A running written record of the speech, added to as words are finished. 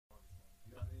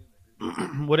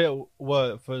What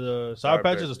for the Sour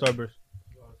Patches or Starburst?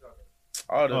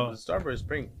 Oh, the Starburst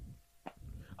pink.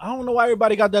 I don't know why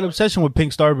everybody got that obsession with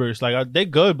pink Starburst. Like they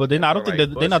good, but I don't think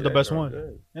they're not the best one.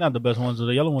 They're not the best ones. The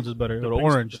yellow ones is better. The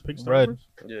orange, pink red.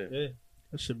 Yeah.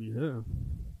 That should be him.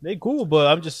 They cool, but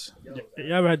I'm just.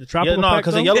 You ever had the tropical? No,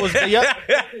 because the yellow was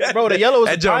bro. The yellow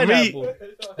is pineapple.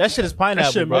 That shit is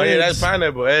pineapple, That shit bro. Oh yeah, that's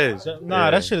pineapple edge.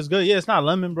 That shit is good. Yeah, it's not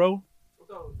lemon, bro.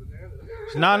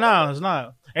 Nah, it's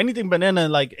not. Anything banana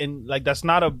like that's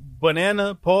not a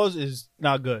banana. Pause is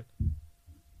not good.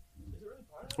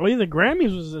 Well, yeah, the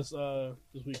Grammys was this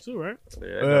week too, right?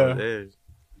 Yeah, it is.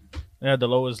 They had the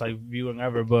lowest viewing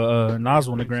ever, but Nas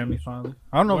won the Grammy finally.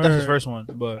 I don't know if that's his first one,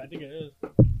 but I think it is.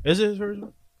 Is it his first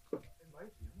one?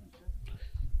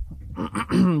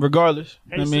 Regardless,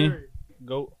 Hey, Siri,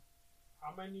 go.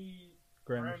 how many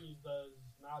Grammys. Grammys does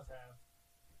Nas have?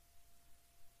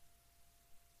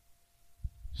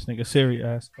 This nigga Siri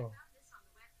asked. Oh.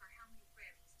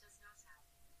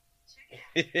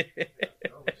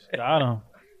 Got him.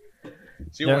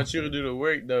 She wants you to do the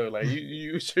work though. Like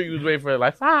you sure you was waiting for it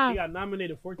like 5. He got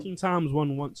nominated 14 times,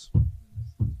 won once.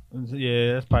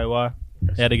 Yeah, that's probably why.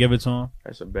 They had to give it to him.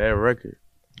 That's a bad record.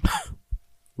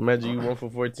 Imagine you 1 for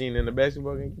 14 in the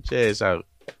basketball game. Get your ass out.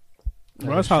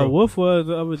 Bro, that's how Wolf was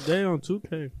the other day on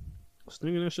 2K.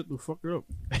 Stinging that shit to fuck her up.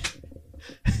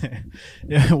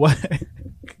 Yeah, what?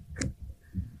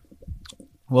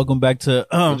 Welcome back to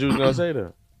What you was gonna say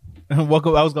though?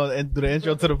 welcome. I was gonna do the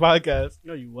intro to the podcast.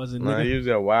 No, you wasn't. Nah, Nigga. you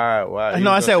said why?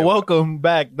 No, I said welcome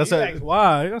back. That's He a, asked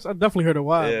why. I definitely heard a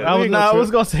why. Yeah. but I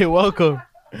was gonna say welcome.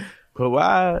 But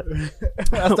why?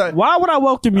 Why would I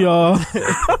welcome y'all?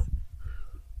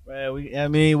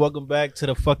 Man, welcome back to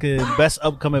the fucking best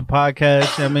upcoming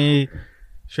podcast.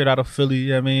 Straight out of Philly.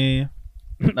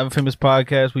 Never Famous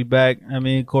Podcast. We back.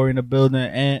 Corey in the building.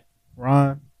 Ant,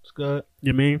 Ron, what's good?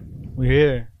 You mean? We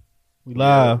here. We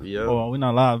live. Yeah. Oh, we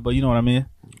not live, but you know what I mean.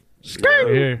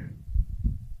 We're here.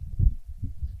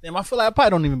 Damn, I feel like I probably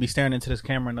don't even be staring into this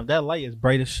camera enough. That light is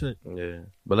bright as shit. Yeah.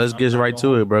 But let's get right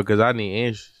to it, bro, because I need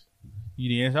answers. You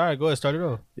the answer? All right, go ahead. Start it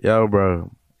off. Yo,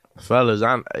 bro. Fellas,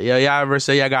 y'all ever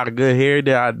say y'all got a good hair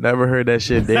day? I never heard that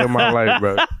shit day in my life,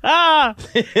 bro.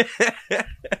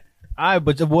 All right,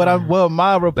 but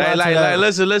my reply Like, to that,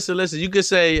 listen. You could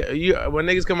say when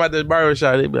niggas come out this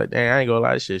barbershop, they be like, "Dang, I ain't gonna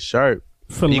lie, this shit sharp."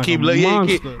 Feeling You like keep a looking,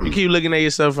 monster. you keep looking at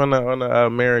yourself on the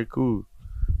Mary Cool,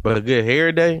 but a good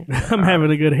hair day. I'm having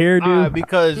a good hairdo.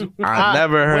 because I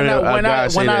never heard a guy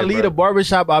say when I that, leave bro. the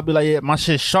barbershop, I'll be like, yeah, my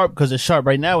shit's sharp because it's sharp.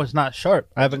 Right now, it's not sharp.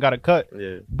 I haven't got a cut.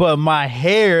 Yeah. But my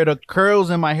hair, the curls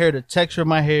in my hair, the texture of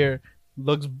my hair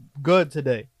looks good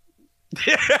today.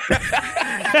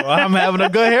 Well, I'm having a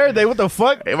good hair day. What the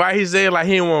fuck? Why he saying like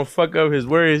he didn't want to fuck up his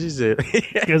words? He said,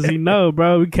 Because he know,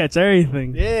 bro, we catch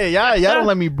everything. Yeah, y'all don't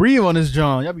let me breathe on this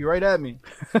John. Y'all be right at me.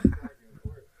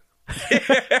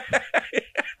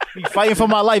 Be fighting for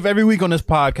my life every week on this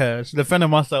podcast, defending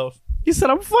myself. He said,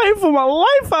 I'm fighting for my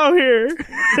life out here.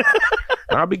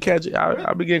 I'll be catching.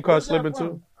 I'll be getting caught slipping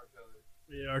too.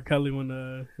 Yeah, R. Kelly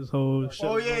when his whole shit.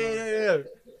 Oh yeah.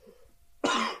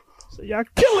 So y'all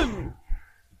killing me.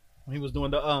 He was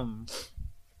doing the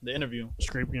interview.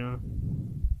 Scrape y'all.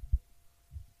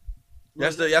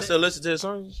 Y'all still listen to his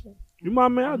songs? You my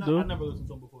man, I do. I never listened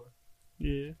to him before.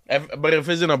 Yeah. But if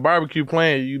it's in a barbecue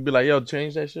playing, you'd be like, "Yo,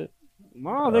 change that shit."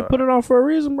 Nah, they put it on for a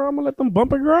reason, bro. I'm gonna let them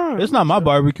bump and grind. It's not my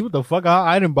barbecue. What the fuck?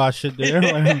 I didn't buy shit there.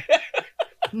 Like,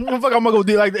 what the fuck I'm gonna go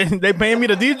do like they paying me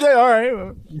to DJ? All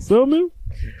right. You feel me?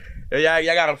 Y'all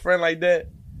got a friend like that?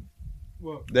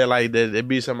 What? That like that it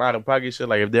be some out of pocket shit.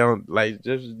 Like if they don't like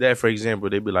just that for example,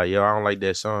 they be like, "Yo, I don't like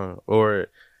that song," or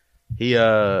he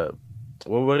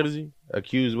what is he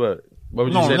accused? What would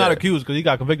you No, say? not that? accused because he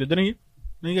got convicted, didn't he?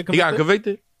 Didn't He got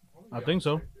convicted. I think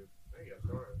so.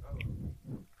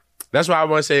 That's why I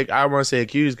want to say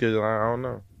accused because I don't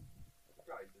know.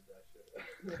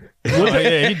 Oh,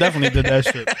 yeah, he definitely did that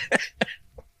shit.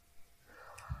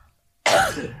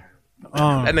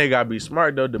 That nigga gotta be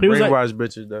smart though. The He was like- brainwash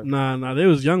bitches though. Nah, they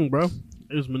was young, bro.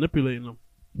 They was manipulating them.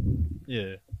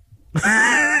 Yeah. They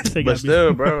But gotta be-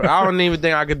 still, bro, I don't even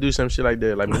think I could do some shit like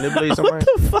that, like manipulate somebody.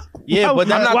 Yeah,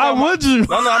 but I'm not Why talking would you?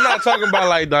 No, I'm not talking about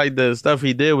like the stuff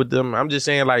he did with them. I'm just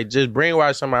saying like just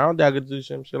brainwash somebody. I don't think I could do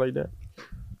some shit like that.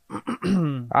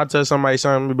 I'll tell somebody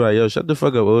something and be like, "Yo, shut the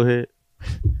fuck up, old head."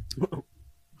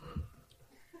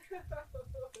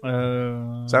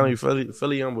 Sound like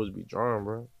Philly young boys be drawn,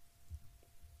 bro.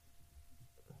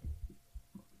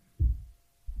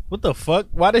 What the fuck?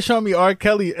 Why they showing me R.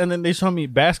 Kelly and then they show me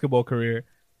basketball career?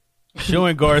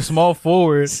 Showing guard, small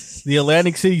forward, the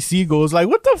Atlantic City Seagulls. Like,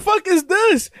 what the fuck is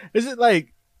this? Is it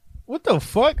like What the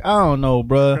fuck? I don't know,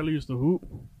 bro. Kelly used to hoop.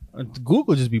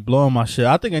 Google just be blowing my shit.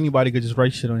 I think anybody could just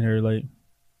write shit on here, like,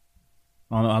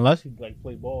 unless you like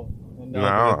play ball.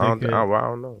 I don't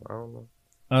know.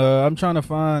 I'm trying to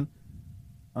find.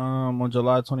 On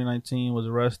July 2019, was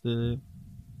arrested.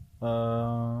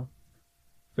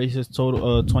 Faces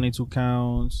total 22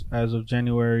 counts as of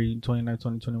January 29,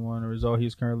 2021. The result,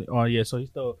 he's currently. Oh yeah, so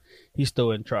he's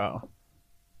still in trial.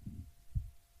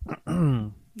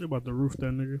 They about to roof that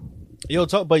nigga. Yo,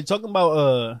 talking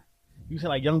about you said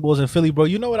like young boys in Philly, bro.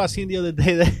 You know what I seen the other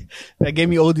day that gave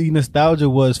me OD nostalgia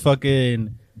was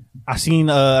fucking. I seen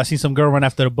some girl run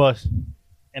after the bus,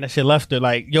 and that shit left her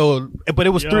like yo. But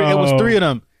it was three. It was three of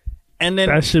them, and then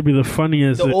that should be the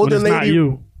funniest. The older when it's not lady,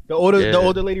 you. the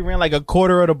older lady ran like a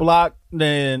quarter of the block.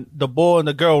 Then the boy and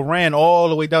the girl ran all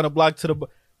the way down the block to the.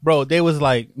 Bro, they was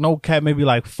like no cap, maybe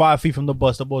like 5 feet from the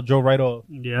bus. The boy drove right off.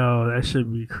 Yo, that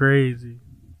should be crazy.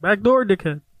 Backdoor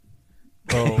dickhead.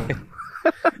 Oh.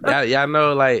 Y'all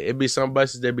know, like, it be some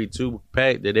buses that be too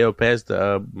packed that they'll pass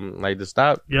the like the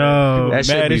stop. Yo, that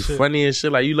shit be shit. funny as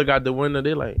shit. Like, you look out the window,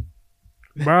 they like,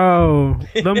 bro,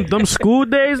 them school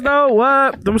days though.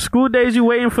 What? Them school days, you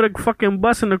waiting for the fucking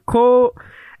bus in the cold,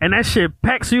 and that shit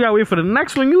packed, so you gotta wait for the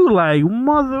next one. You like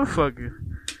motherfucker.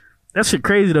 That shit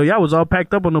crazy though. Y'all was all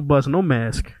packed up on the bus, no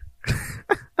mask.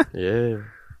 yeah,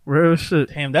 Real shit.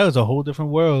 Damn, that was a whole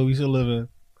different world we used to live in.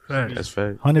 Facts. that's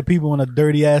fact. 100 people on a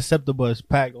dirty ass SEPTA bus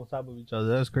packed on top of each other.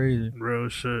 That's crazy. Real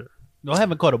shit. No, I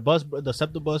haven't caught a bus, the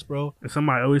SEPTA bus, bro. And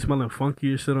somebody always smelling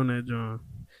funky as shit on that joint.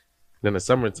 Then the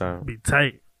summertime. Be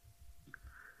tight.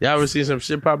 Y'all ever see some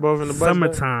shit pop off in the bus?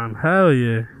 Summertime. Hell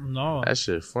yeah. No, That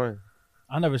shit fun.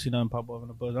 I never seen nothing pop off in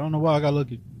the bus. I don't know why I got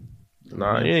lucky.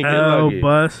 Nah, you ain't get Hell lucky.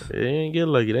 bus. You ain't get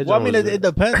lucky. That Well, I joint mean, was it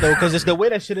depends though, because it's the way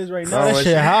that shit is right now. Oh, That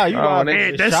shit high. You got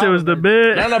man, That shit was the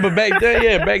bid. No, but back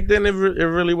then it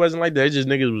really wasn't like that. It just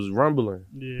niggas was rumbling.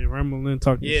 Yeah, rumbling,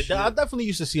 talking Yeah, shit. I definitely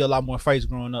used to see a lot more fights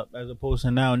growing up as opposed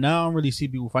to now. Now I don't really see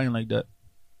people fighting like that.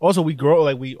 Also, we grow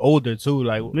like we older too.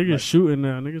 Like Niggas shooting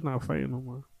now. Niggas not fighting no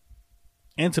more.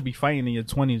 and to be fighting in your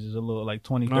 20s is a little like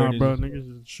 20, 30s. Nah, bro.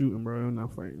 Niggas is shooting, bro. They're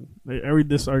not fighting. Like, every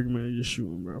disargument is just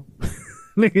shooting, bro.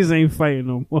 Niggas ain't fighting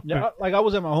no more. Yeah, I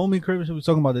was at my homie crib and we was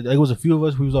talking about it. Like, it was a few of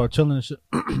us. We was all chilling and shit.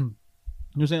 You know what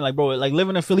I'm saying? Like, bro, like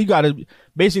living in Philly, you gotta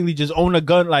basically just own a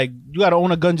gun. Like, you gotta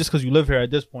own a gun just because you live here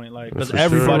at this point. Like, because For sure.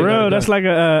 everybody. For got a real, gun. that's like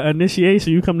a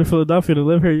initiation. You come to Philadelphia to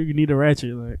live here, you need a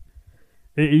ratchet. Like,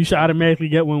 you should automatically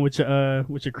get one with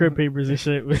your crib papers and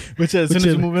shit. Which as soon as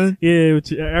you move in. Yeah,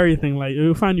 with everything. Like,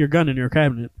 you'll find your gun in your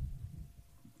cabinet.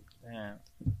 Damn.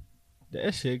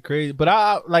 That shit crazy. But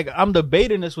I'm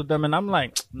debating this with them and I'm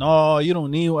like, no, you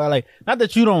don't need one. Like, not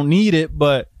that you don't need it,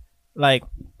 but like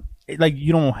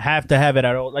you don't have to have it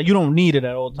at all. Like, you don't need it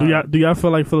at all times. Do y'all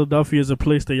feel like Philadelphia is a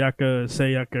place that y'all could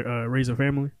say y'all could raise a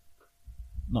family?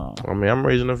 No. I mean, I'm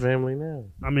raising a family now.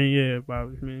 I mean, yeah,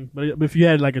 but if you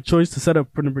had like a choice to set up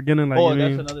from the beginning, like, Oh, you know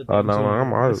that's what I mean? another thing. Oh, no, too.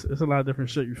 I'm out. It's a lot of different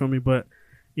shit, you feel me? But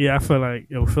yeah, I feel like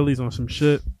Philly's on some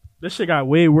shit. This shit got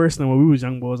way worse than when we was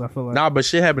young boys. I feel like. Nah, but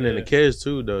shit happened in the kids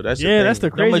too, though. That's That's the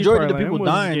thing. crazy majority part. of the people them was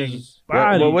dying getting is-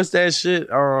 bodied. Well, what's that shit?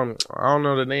 I don't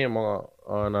know the name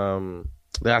on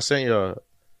that I sent you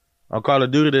on Call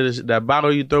of Duty. That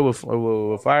bottle you throw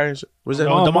with fire. And shit. What's that?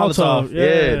 Oh, the Molotov.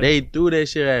 Yeah, they threw that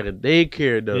shit at a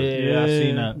daycare though. Yeah, I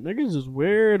seen that. Niggas is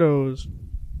weirdos.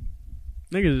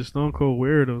 Niggas is stone cold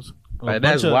weirdos. Like, A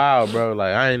that's bunch of- wild, bro.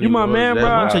 Like, I ain't You even my know man, that's bro.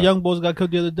 A bunch of wild. young boys got killed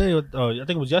the other day. I think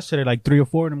it was yesterday. Like 3 or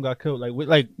 4 of them got killed. Like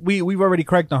we've already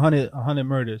cracked 100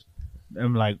 murders,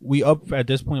 and like we up at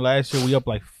this point last year. We up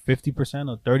like 50%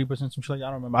 or 30%, some shit like that.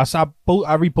 I don't remember. I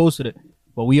reposted it,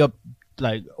 but we up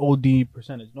like OD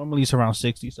percentage. Normally it's around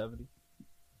 60, 70.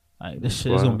 Like, this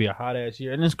shit is Wow. gonna be a hot ass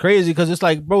year, and it's crazy because it's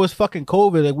like, bro, it's fucking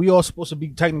COVID. Like, we all supposed to be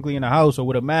technically in the house or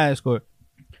with a mask or.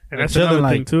 And that's chilling, another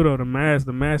like- thing too, though. The mask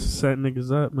is setting niggas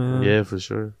up, man. Yeah, for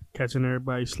sure. Catching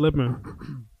everybody slipping.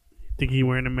 Think he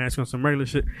wearing a mask on some regular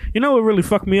shit. You know what really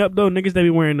fucked me up though? Niggas that be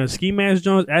wearing the ski mask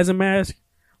joints as a mask.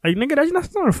 Like, nigga, that's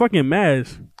not a fucking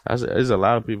mask. There's a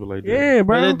lot of people like that. Yeah,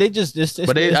 bro. But they just. It's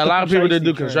But it's a the lot of people that Pusha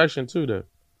do T trend. construction too, though.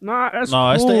 Nah, that's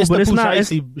No, cool, it's but the it's not.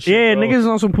 It's, Pusha shit, yeah, bro. niggas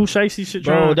on some Pusha shit,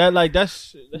 Bro, trying.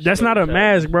 that's That's not a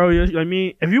mask, bro. I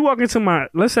mean, if you walk into my,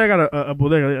 let's say I got a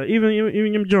bodega, even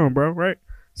your John, bro, right?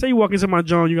 Say you walk into my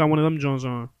John, you got one of them Johns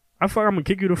on. I'm gonna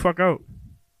kick you the fuck out.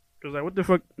 Cause like, what the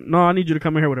fuck? No, I need you to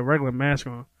come in here with a regular mask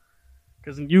on.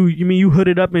 Cause you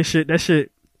hooded up and shit. That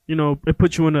shit, it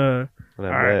put you in a. That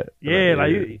All right. bad. Yeah,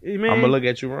 like you man, I'm gonna look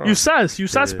at you wrong. you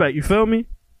suspect. You feel me?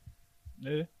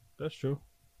 Yeah, that's true.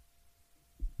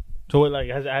 So like,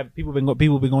 have people been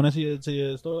going into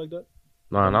your store like that?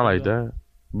 No, not like that.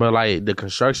 But like the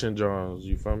construction drawings,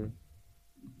 you feel me?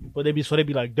 But they be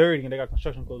like dirty and they got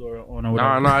construction clothes on or No,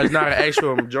 whatever. no, it's not an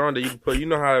actual joint that you can put. You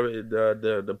know how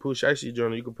the push icy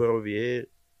joint you can put over your head.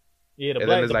 Yeah, the And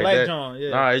black, then it's the like black that. John. Yeah.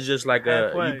 Nah, it's just like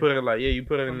Halfway. you put it like you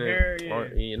put it in From there here,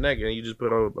 yeah. in your neck and you just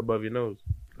put it above your nose.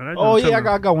 Oh yeah, I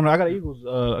got one. I got an Eagles.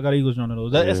 I got an Eagles John of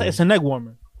those. Yeah. It's a neck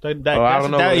warmer. I don't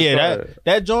know what it's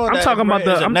that John. I'm talking about is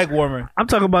a I'm neck warmer. I'm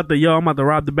talking about the I'm about to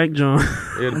rob the bank, John.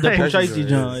 Yeah, The push icy icy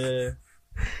John. Yeah.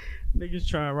 Niggas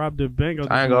trying to rob the bank.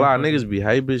 I ain't gonna lie, niggas be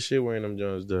hype as shit wearing them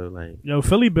Jones though. Like, Yo,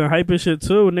 Philly been hyping shit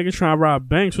too. Niggas trying to rob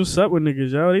banks. What's up with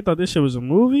niggas, yo? They thought this shit was a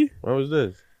movie. what was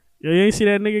this? Yo, you ain't see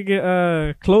that nigga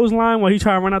get clothesline while he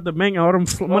trying to run out the bank and all them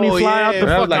money fly out the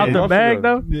That was fuck like out a the month bag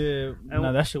ago. though. Yeah.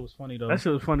 Nah, that shit was funny though. That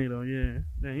shit was funny though. Yeah,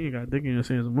 damn, you ain't got dick in your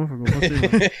hands a month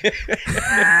ago.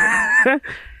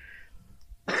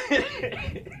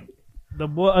 The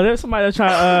boy, there's somebody that try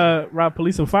to rob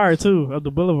police and fire too up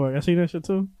the boulevard. I seen that shit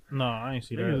too. No, I ain't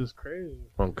see Niggas that. is crazy.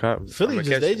 From cop. Philly I'ma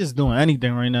just catch they it. just doing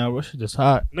anything right now. Bro, shit just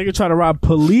hot. Nigga try to rob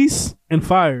police and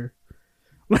fire.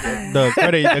 The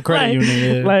credit Like-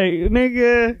 union. Yeah. Like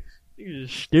nigga, you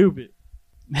just stupid.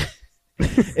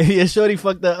 If your shorty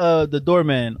fuck the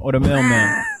doorman or the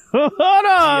mailman. Hold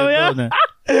in on, your man.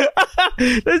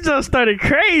 building. This just started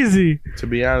crazy. To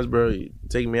be honest, bro,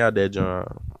 take me out that joint.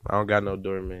 I don't got no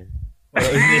doorman. or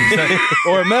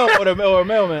a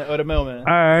mailman. All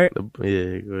right.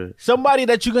 Yeah, go ahead. Somebody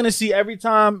that you're gonna see every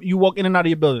time you walk in and out of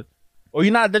your building. Or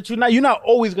you're not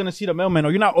always gonna see the mailman,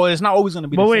 or it's not always gonna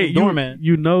be But the wait, same doorman.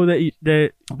 you know that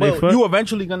they Well, fuck? you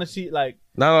eventually gonna see like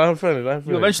No, I'm finished.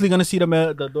 you eventually gonna see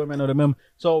the doorman or the mailman.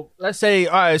 So let's say,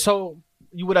 all right, so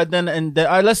you would have done, and all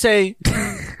right, let's say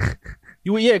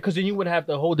you would, because then you would have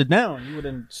to hold it down. You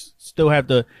wouldn't still have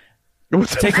to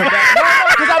take her back.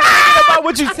 No, because I'm thinking about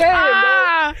what you're saying,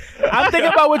 man. I'm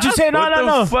thinking about what you're saying. No, what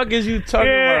no. the fuck is you talking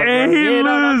Yeah, about, and bro? he Yeah,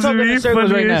 no, I'm lose talking me. in circles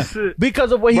Funny right now. as shit.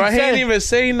 Because of what he Bro, he said. ain't even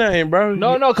say nothing, bro.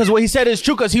 No, because what he said is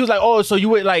true. Because he was like, oh, so you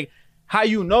would like, how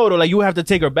you know though? Like you would have to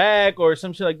take her back or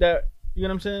some shit like that. You know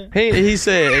what I'm saying? He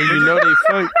said, and you know they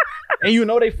fuck. And you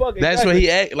know they fuck. That's exactly. what he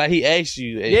act like. He asked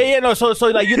you. Yeah, no. So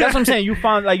like you. That's what I'm saying. You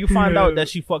find out that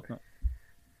she fucked him.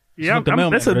 Yeah, with the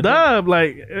mailman, that's a right? dub.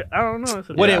 Like I don't know. It's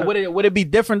a dub. Would it be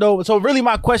different though? So really,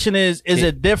 my question is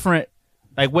it different?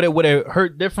 Like would it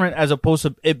hurt different as opposed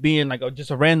to it being like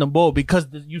just a random bull because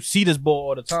you see this bull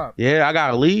all the time? Yeah, I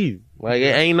gotta leave. Like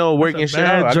it ain't no working That's a shit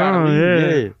bad out. I gotta John,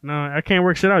 leave. Yeah. No, I can't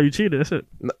work shit out. You cheated. That's it.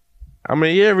 I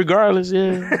mean, yeah, regardless,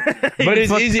 yeah. But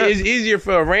it's fucked easy. up. It's easier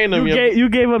for a random. You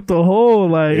gave up the whole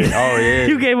like. Oh yeah.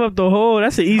 You gave up the whole.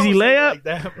 That's an easy layup. Like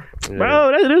that, bro. Yeah.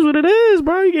 Bro, that is what it is,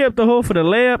 bro. You gave up the hole for the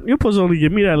layup. You're supposed to only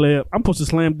give me that layup. I'm supposed to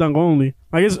slam dunk only.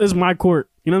 Like it's my court.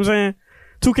 You know what I'm saying?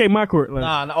 2K my court. Like,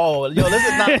 Nah. Oh, yo,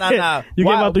 listen. Nah. you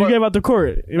gave out the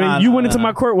court. I mean, you went into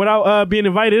my court without being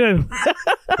invited in.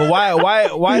 But why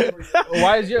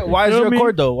is your You know your me?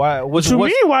 court though? Why? What you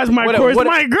mean? Why is my what- court? what-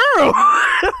 It's my girl.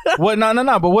 What?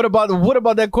 No. But what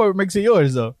about that court makes it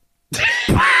yours though?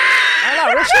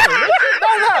 No, real shit.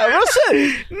 No, real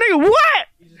shit. Nigga, what?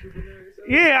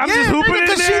 Yeah, I'm just hooping in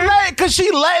there. Cause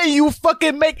she letting you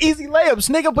fucking make easy layups,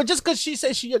 nigga. But just cause she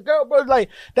said she your girl, bro, like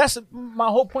that's my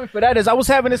whole point for that is I was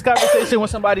having this conversation with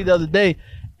somebody the other day,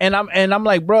 and I'm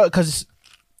like, bro, cause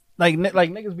like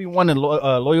niggas be wanting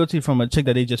loyalty from a chick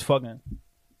that they just fucking.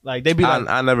 Like they be like,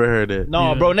 I never heard that. no,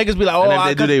 Yeah. bro, niggas be like, And oh, if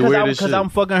they do they weirdest because shit. I'm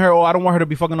fucking her, oh, I don't want her to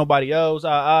be fucking nobody else. No,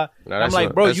 I'm that's like,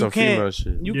 some- bro, that's you some female can't,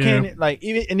 shit. you Yeah. can't, like,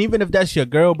 even if that's your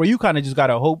girl, bro, you kind of just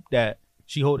gotta hope that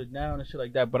she hold it down and shit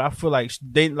like that. But I feel like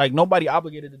they, like, nobody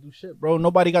obligated to do shit, bro.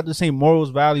 Nobody got the same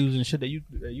morals, values, and shit that you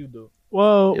do.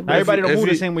 Well, Yeah, Not everybody don't if move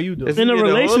the you- same way you do. If In you a get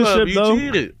hold relationship, up, you though.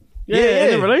 cheated. yeah, in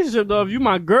yeah. a relationship though, if you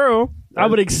my girl, I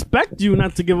would expect you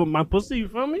not to give up my pussy. You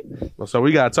feel me? So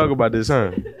we gotta talk about this,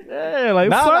 huh? Yeah, like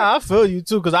Nah, fuck. I feel you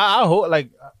too, cause I hope, like,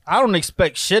 I don't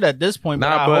expect shit at this point.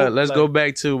 Nah, I but hope, let's like, go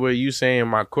back to where you saying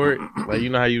my court. Like you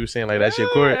know how you were saying like that's your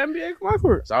court. NBA my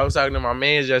court. So I was talking to my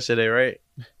mans yesterday, right?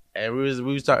 And we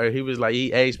was talking. He was like,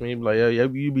 he asked me, he was like, yo,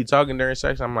 you be talking during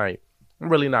sex? I'm like, I'm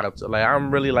really not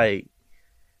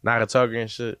not a talker and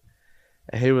shit.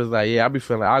 And he was like, yeah, I be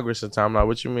feeling awkward sometimes. I'm like,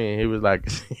 what you mean? He was like,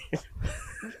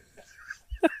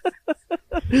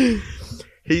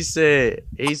 he said,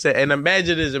 and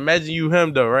imagine you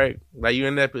him though, right? Like you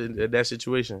in that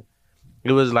situation.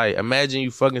 It was like, imagine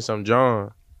you fucking some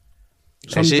John.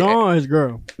 Some John, his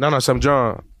girl. No, some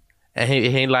John. And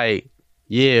he like,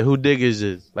 yeah, who dick is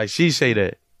this? Like she say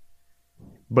that.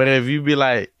 But if you be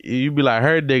like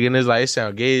her dick and it's like, it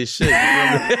sound gay as shit.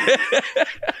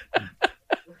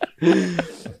 You feel me?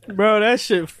 Bro, that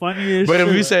shit funny as But shit.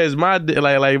 if you say it's my dick,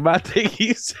 like my dick,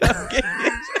 you sound gay as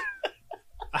shit.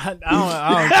 I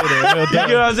don't get it.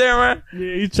 You know what I'm saying, right? Yeah,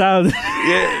 you childish.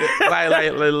 Yeah,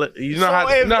 like you know So how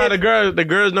if- the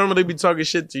girls normally be talking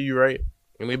shit to you, right?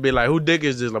 And they be like, "Who dick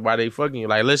is this? Like, why they fucking you?"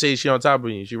 Like, let's say she on top of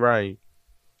you, she riding you,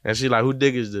 and she like, "Who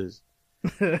dick is this?"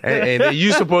 and then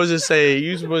you supposed to say,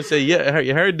 yeah,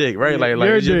 her dick, right? Like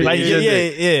Your it's your dick. Like, it's your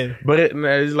dick. yeah. But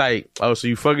it's like, oh, so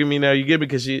you fucking me now? You get me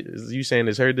because you saying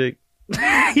it's her dick?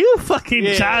 You fucking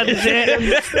Yeah. childish.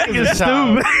 Nigga He's a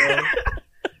child, stupid.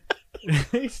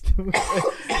 bro. He's stupid.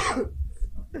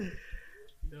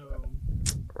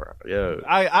 Yeah,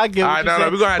 I get what Alright, you're no,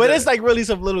 saying, we gonna have but to- it's like really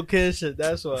some little kid shit.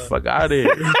 That's why. fuck out of here.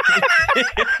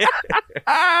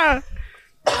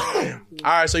 All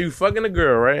right, so you fucking a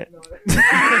girl, right?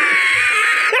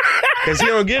 Cause he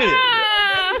don't get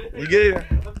it. You get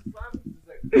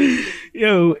it?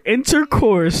 Yo,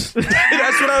 intercourse.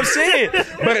 That's what I'm saying.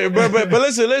 But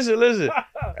listen.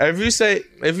 If you say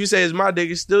it's my dick,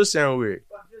 it still sound weird.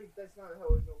 I feel like that's not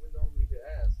how it normally get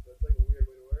asked. That's like a weird way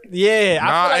to word it. Yeah,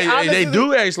 Nah, I feel like they honestly,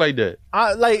 do act like that.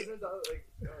 Like, Turns out, like,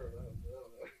 I don't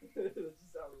know. It just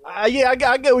sounds weird. yeah,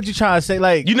 I get what you're trying to say.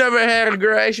 Like, You never had a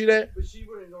girl ask you that? But she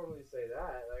wouldn't normally say that.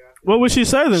 Like, I feel What would she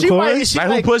say then, she Corey? might, she Like,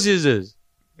 like, who pussy is this?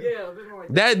 yeah, a bit more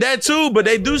like That too, but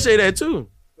they do say that too.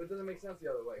 But it doesn't make sense the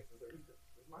other way. It's like, it's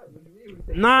my, what do you mean? What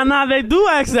do you think? Nah, they do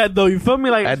ask that though. You feel me?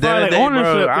 Like, At the end of like the day,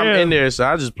 ownership. bro, I'm yeah. in there, so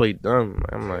I just play dumb.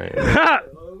 I'm like, nah,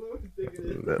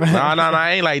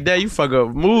 I ain't like that. You fuck up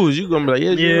moves. You gonna be like,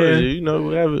 yes, Yeah. you know,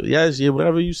 whatever. Yes, yeah,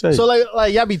 whatever you say. so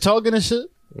like y'all be talking and shit.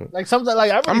 Like sometimes,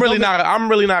 like I'm really not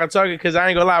a talker because I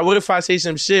ain't gonna lie. What if I say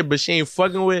some shit but she ain't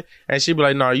fucking with and she be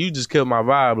like, "No, you just killed my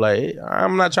vibe." Like,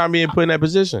 I'm not trying to be put in that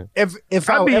position. If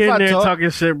I be in I there talk, talking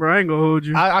shit, bro. I ain't gonna hold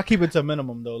you. I keep it to a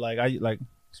minimum though. Like I like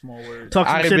small words. Talk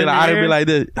some I'd shit be in like, the I'd air. be like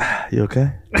this. You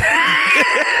okay?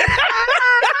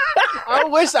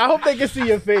 I hope they can see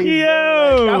your face. Yo.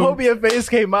 bro. Like, I hope your face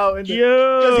came out and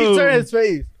because he Yo. turned his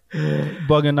face.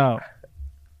 Bugging out.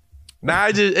 Nah,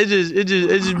 it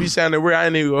just be sounding weird. I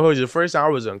ain't even gonna hold you. The first time I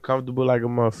was uncomfortable like a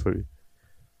motherfucker.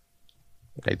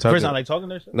 Like talking, First time like talking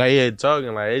that shit. like yeah,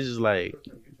 talking like it's just like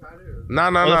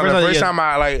no. the The first first time, time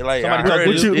I like Somebody I talk- heard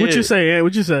What it, you yeah. say? Ant?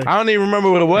 What you say? I don't even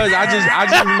remember what it was. I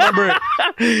just remember.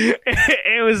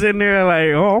 It was in there like,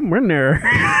 oh, I'm in there.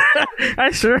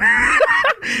 I sure.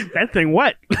 That thing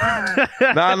wet.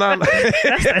 No.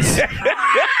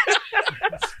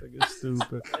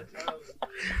 Stupid.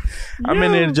 I'm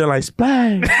in there just like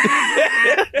splash.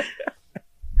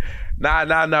 Nah.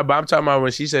 But I'm talking about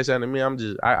when she said something to me.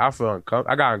 I feel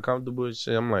uncomfortable. I got uncomfortable and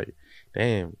shit. I'm like,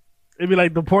 damn. It'd be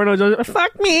like the porno joke.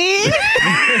 Fuck me.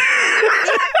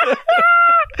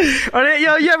 Or then,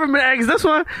 yo, you ever been asked this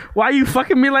one? Why you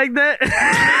fucking me like that? Nah,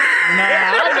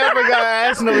 I never got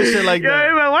asked no shit like Yo, that.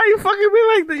 hey, man, why you fucking me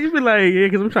like that? You be like, yeah,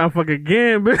 because I'm trying to fuck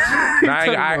again, bitch. Nah, I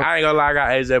ain't gonna lie, I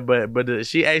got asked that, but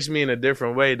she asked me in a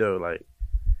different way though, like,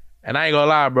 and I ain't gonna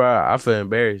lie, bro, I feel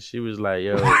embarrassed. She was like,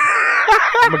 "Yo,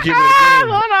 I'm gonna keep it a bean.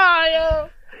 Hold on, yo.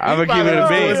 I'm gonna keep it a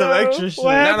Doing bean." some extra shit.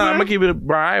 What No, happened? I'm gonna keep it,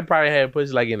 bro. I ain't probably had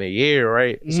pussy like in a year,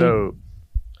 right? Mm-hmm. So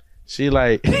she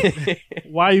like,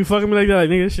 Why you fucking me like that? Like,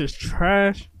 nigga, this shit's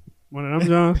trash. One of them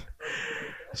Johns.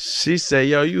 she said,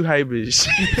 "Yo, you hype as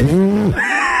shit."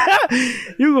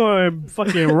 You going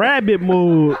fucking rabbit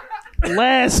mode.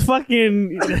 Last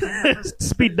fucking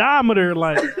speedometer,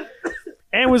 like,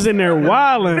 and was in there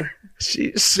wilding.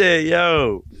 She said,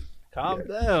 "Yo, Calm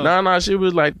down. no." She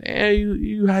was like, "Damn,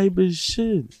 you hype as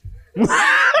shit."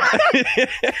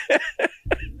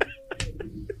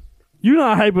 You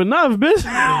not hype enough, bitch.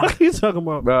 What you talking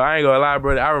about? Bro, I ain't gonna lie,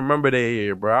 bro. I remember that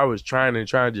year, bro. I was trying,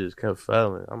 just kept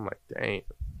failing. I'm like, dang.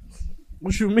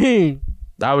 What you mean?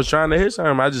 I was trying to hit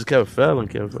something. I just kept failing.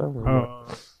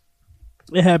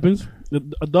 It happens.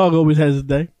 A dog always has a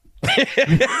day.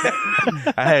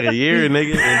 I had a year,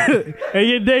 nigga. And And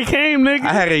your day came, nigga.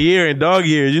 I had a year in dog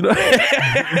years, you know?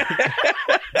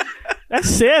 That's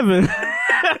 7.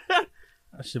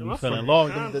 I should be feeling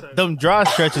long. Them dry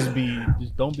stretches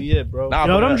just don't be it, bro. Nah,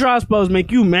 Yo, but them dry spells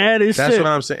make you mad as that's shit.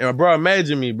 what I'm saying. Bro,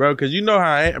 imagine me, bro. Because you know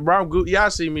how I am. Bro, I'm goofy. Y'all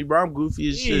see me, bro. I'm goofy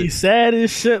as He shit. sad as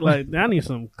shit. Like, I need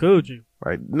some coochie.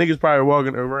 Like, niggas probably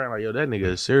walking around like, yo, that nigga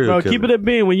is serial Bro, killer. keep it a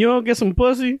bean. When you don't get some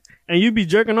pussy and you be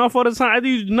jerking off all the time, after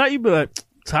you nut, you be like,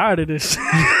 tired of this shit.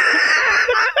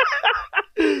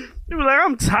 You be like,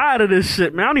 I'm tired of this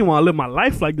shit, man. I don't even want to live my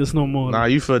life like this no more. Nah,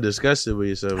 you feel disgusted with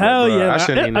yourself. Hell bro, yeah. I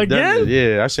shouldn't even have done Again? this.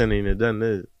 Yeah, I shouldn't even have done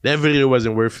this. That video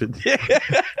wasn't worth it.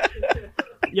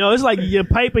 Yo, it's like your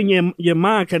pipe and your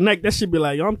mind connect. That should be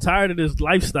like, yo, I'm tired of this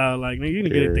lifestyle. Like, nigga, you need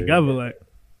to get it Yeah. together. Like,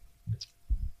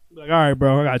 all right,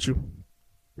 bro, I got you.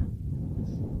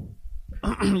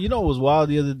 You know what was wild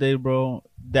the other day, bro?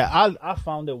 That I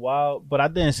found it wild, but I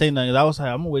didn't say nothing. I was like,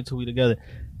 I'm gonna wait till we together.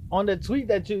 on the tweet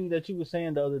that you were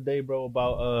saying the other day, bro,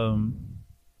 about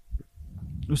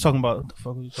we was talking about what the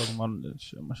fuck was you talking about on this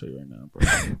shit? I'm gonna show you right now, bro.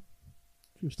 What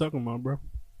you was talking about, bro?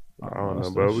 I don't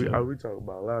know, bro. We talk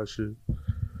about a lot of shit.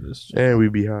 This shit. And we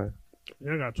be high.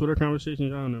 Y'all got Twitter conversations.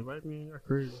 Y'all don't invite me. Y'all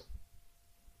crazy.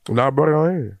 Nah, I brought it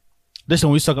on here. This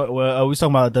one we talking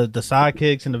about the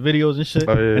sidekicks and the videos and shit,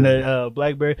 Oh, yeah. and the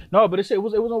BlackBerry. No, but this shit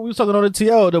was we was talking on the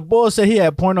TL. The boy said he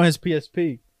had porn on his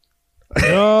PSP.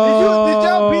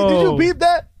 Did you peep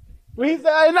that? When he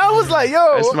said, and I was like,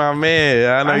 yo, That's my man.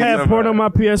 I know I you had talking porn about- on my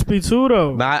PSP too,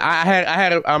 though. Nah, I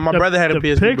had my brother had a the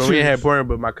PSP, but we pictures. didn't have porn.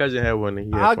 But my cousin had one.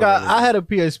 And he had porn on it. I had a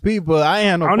PSP, but I ain't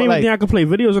had no. I don't porn, even like, think I could play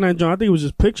videos on that joint. I think it was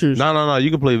just pictures. No. You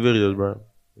can play videos, bro.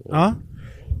 huh?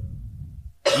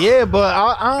 Yeah, but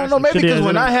I don't know, maybe shitty because ass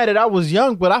when I internet. had it, I was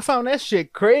young, but I found that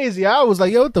shit crazy. I was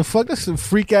like, yo, what the fuck? That's some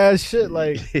freak ass shit.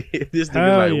 Like, This nigga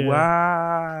Hell like, yeah.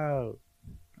 wow.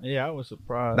 yeah, I was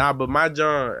surprised. Nah, but my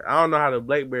John, I don't know how the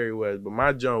BlackBerry was, but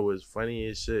my John was funny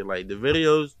as shit. Like the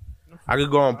videos, I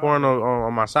could go on porn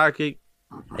on my sidekick,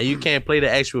 and you can't play the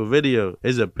actual video.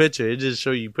 It's a picture. It just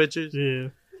show you pictures. Yeah.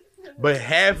 But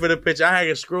half of the picture, I had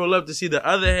to scroll up to see the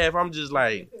other half. I'm just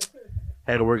like,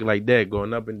 had to work like that,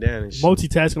 going up and down and shit.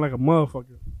 Multitasking like a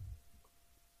motherfucker.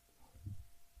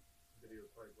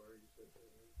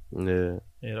 Yeah.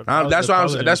 Yeah,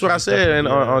 That's what I said and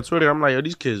on Twitter. I'm like, yo,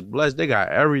 these kids blessed. They got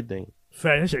everything.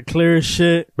 Fact, that shit clear as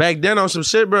shit. Back then on some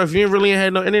shit, bro, if you ain't really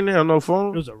had no internet or no It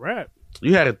phone, was a rap.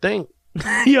 you had to think.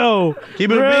 Yo,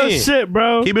 Keep it a real bean. shit,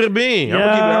 bro. Keep it a bean. I'm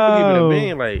gonna keep it a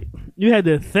bean. Like, You had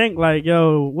to think like,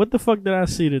 yo, what the fuck did I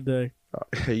see today?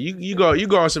 you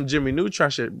go on some Jimmy Neutron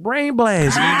shit. Brain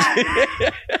blast.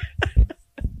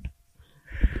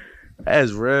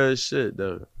 That's real shit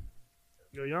though.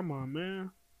 Yo, y'all my man.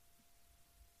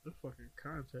 This fucking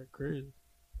contact crazy.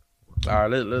 All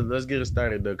right, let's get it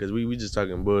started though, cause we just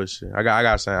talking bullshit. I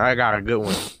got something. I got a good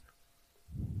one.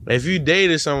 If you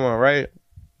dated someone, right,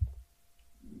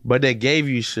 but they gave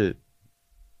you shit,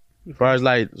 as far as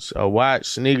like a watch,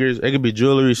 sneakers, it could be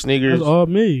jewelry, sneakers, That's all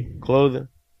me. clothing.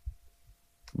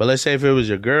 But let's say if it was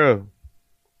your girl,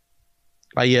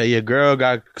 like your girl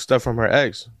got stuff from her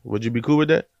ex, would you be cool with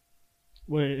that?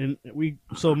 Wait, and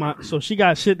so she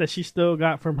got shit that she still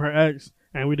got from her ex,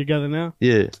 and we together now.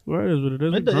 Yeah. Well, it is what it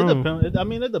is. It We grown. depends. I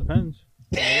mean, it depends.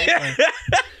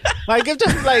 Like, if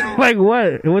just like Like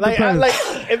what? What like, depends? like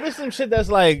if it's some shit that's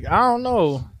like, I don't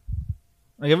know.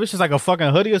 Like if it's just like a fucking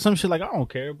hoodie or some shit, like I don't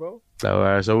care, bro. All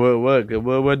right. So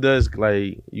what does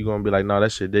like you gonna be like? No,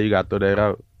 that shit there. You gotta throw that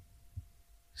out.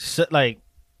 Shit, like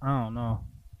I don't know.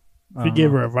 If you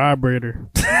give her a vibrator.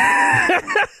 I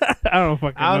don't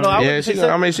fucking I don't know. I Yeah, would she. say-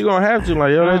 I mean, she gonna have to.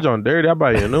 Like, yo, that joint dirty. I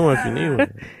buy you a new one if you need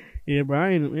one. Yeah, bro, I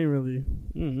ain't really.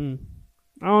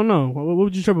 I don't know. What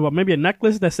would you trip about? Maybe a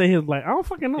necklace that say his like. I don't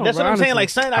fucking know. That's bro, what I'm saying. Like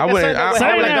honestly. something. I I wouldn't- wouldn't.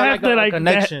 I wouldn't Like have to, a like,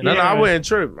 connection. No, Yeah. I wouldn't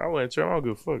trip. I don't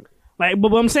give a fuck. Like,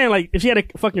 but I'm saying like if she had a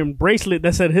fucking bracelet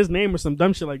that said his name or some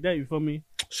dumb shit like that, you feel me?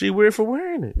 She weird for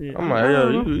wearing it. Yeah. I'm like, I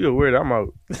yo, don't know. you weird. I'm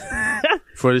out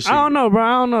for this shit. I don't know, bro.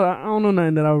 I don't know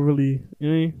nothing that I would really, you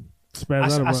know, spaz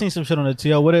out I about. seen some shit on the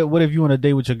TL. What if you on a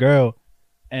date with your girl,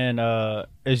 and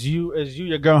is you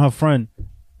your girl and her friend,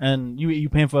 and you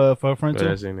paying for her friend But too,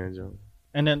 I seen that joint.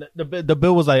 and then the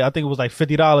bill was like, I think it was like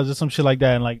 $50 or some shit like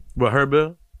that, and like But her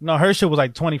bill, no, her shit was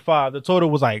like 25. The total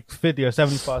was like 50 or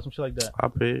 75, some shit like that. I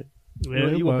paid. Yeah,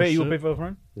 you would pay for a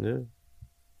friend? Yeah.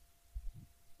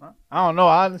 I don't know.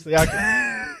 Honestly,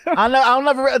 I'll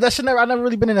never. That shit never. I never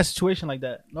really been in a situation like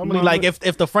that. Normally, No, like if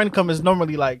the friend come, is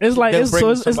normally like It's like they'll it's bring so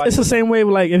it's somebody the with same way.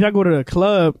 Like if y'all go to the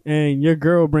club and your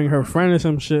girl bring her friend or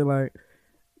some shit, like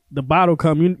the bottle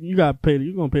come, you gotta pay.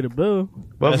 You gonna pay the bill.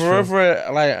 But That's for real,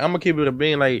 true. like I'm gonna keep it a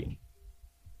bean. Like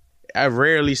I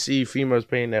rarely see females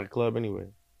paying at a club anyway.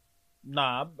 them.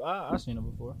 Nah, I seen it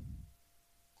before.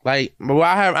 Like, but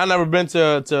I never been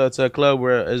to a club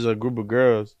where there's a group of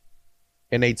girls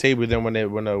and they table them when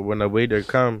the waiter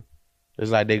come. It's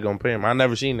like they gonna pay them. I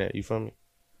never seen that. You feel me?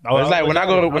 It's like when I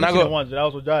go that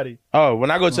was with Jody. Oh,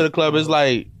 when I go to the club, it's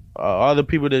like all the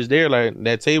people that's there, like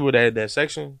that table, that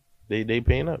section, they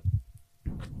paying up.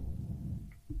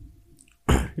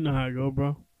 You know how it go,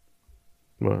 bro.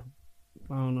 But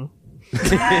I don't know.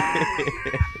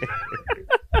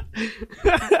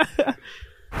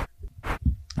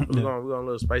 we're gonna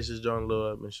little spices joint a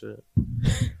little up and shit.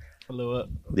 A little up.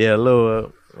 Yeah, a little up. You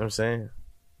know what I'm saying?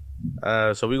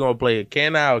 So we're gonna play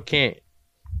can I or can't.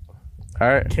 All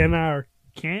right. Can I or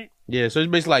can't? Yeah, so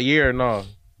it's basically like yeah or no.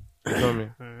 You feel me?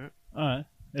 Alright. All right.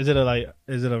 Is it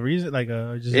a reason? Like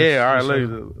just Yeah, all right.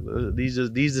 Look, these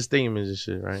the statements and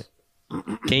shit, right?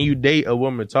 Can you date a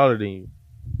woman taller than you,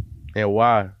 and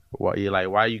why? Why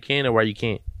you can or why you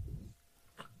can't?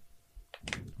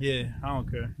 Yeah, I don't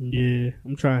care. Yeah,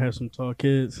 I'm trying to have some tall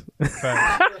kids.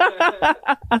 Facts.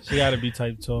 She gotta be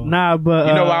type tall. Nah, but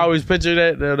You know, I always picture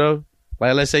that though.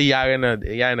 Like, let's say y'all in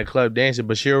the club dancing,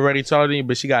 but she already taller than you,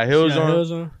 but she got heels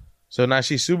on. So now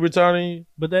she's super taller than you.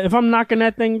 But if I'm knocking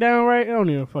that thing down right, it don't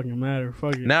even fucking matter.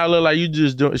 Fuck it. Now it look like you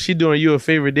just she doing you a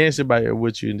favorite dancer by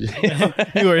with you.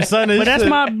 You her son and But that's shit.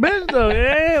 my bitch though.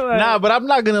 Yeah, like, Nah, but I'm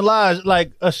not gonna lie.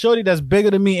 Like a shorty that's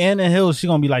bigger than me and in heels, she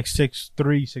gonna be like 6'3",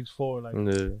 6'4". Like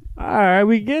Yeah. all right,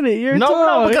 we get it. You're no,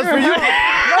 tall. because for you,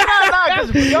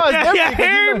 because for y'all it's different. 'Cause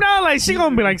Yeah, you know- no, like she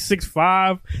gonna be like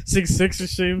 6'5", 6'6" or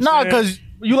shit. Nah, because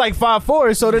you like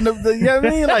 5'4", so then you know what I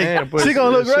mean? Like Damn, but she gonna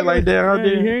look shit regular. like that out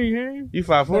you there. hear? You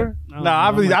 5'4"?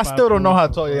 Nah, I still don't know how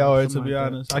tall y'all are, to be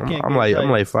honest. I can't. I'm like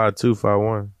 5'2",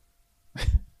 5'1".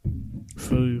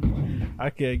 Feel you. I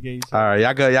can't gauge. All right,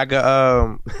 y'all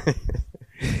could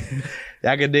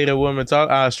y'all could date a woman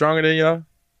stronger than y'all.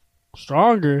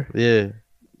 Stronger. Yeah.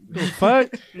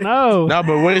 Fuck no. No,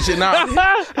 but what is it now? I'm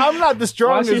not the Why she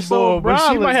strongest, so bro,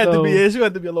 but she might have to brolic, be. though? She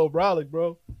have to be a little brolic,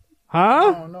 bro. I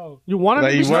Huh? don't know. You want her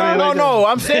Like, to be you want strong? it No, like no.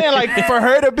 I'm saying like for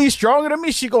her to be stronger than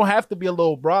me, she gonna have to be a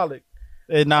little brolic.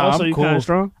 And nah, Also, I'm you kind cool. of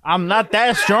strong. I'm not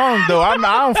that strong though. I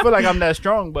don't feel like I'm that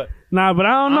strong, but Nah, but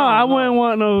I don't know. I I don't wouldn't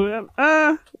want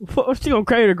no. She gonna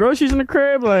carry the groceries in the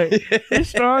crib like she's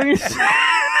strong.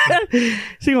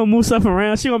 She gonna move stuff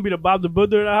around. She gonna be the Bob the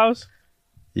Builder of the house.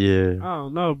 Yeah. I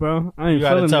don't know, bro. I ain't you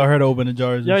gotta feeling tell it. her to open the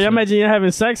jars. Yo, and you shit. imagine you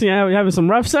having sex and you having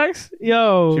some rough sex?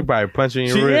 Yo. She probably punching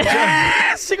your ribs.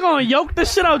 She gonna yoke the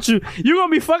shit out you. You gonna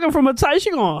be fucking from a tight.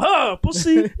 She gonna,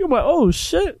 pussy. You like, oh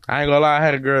shit. I ain't gonna lie, I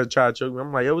had a girl try to choke me.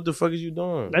 I'm like, yo, what the fuck is you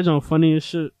doing? That joint funny as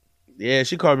shit. Yeah,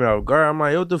 she called me off guard. I'm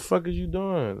like, yo, what the fuck is you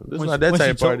doing? This is not that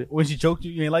type of party. When she choked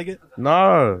you, you ain't like it?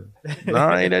 No,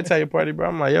 ain't that type of party, bro.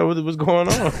 I'm like, yo, what's going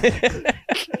on?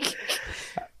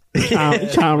 You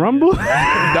trying to rumble?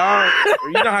 Dog,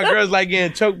 you know how girls like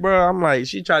getting choked, bro? I'm like,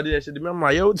 she tried to do that shit to me. I'm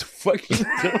like, yo, what the fuck you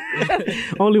doing?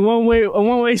 Only a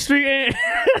one-way street. Ain't.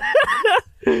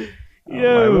 I'm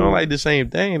Yo. like, we don't like the same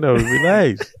thing, though.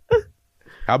 Relax.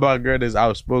 How about a girl that's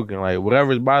outspoken? Like,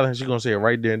 whatever's bothering her, she gonna say it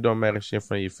right there and don't matter if she in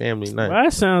front of your family, nothing. Well,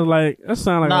 that sounds like Nah,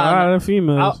 a lot of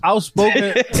females. Outspoken,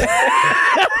 I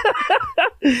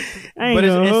ain't but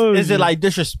gonna hold is you. it like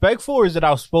disrespectful or is it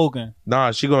outspoken?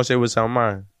 Nah, she gonna say what's on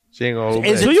mine. She ain't gonna hold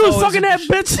Is back. So it- you was so fucking is that it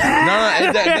bitch? No,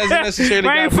 it doesn't necessarily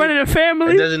right in gotta front be, of the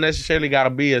family. it doesn't necessarily gotta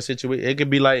be a situation. It could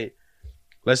be like,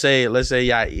 let's say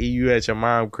you at your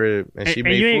mom crib and she And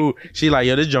made you ain't- food. She like,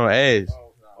 yo, this joint ass.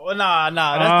 Well, nah.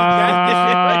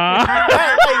 Ah.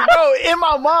 Like, bro, in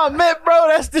my mom meant, bro,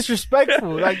 that's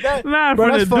disrespectful. Like that. Nah, Bro,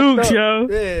 for the that's fucked Dukes, up. yo.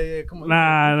 Yeah, come on.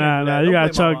 Nah. You Don't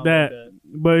gotta play my chalk mom that. like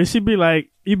But she be like,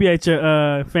 you be at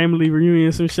your family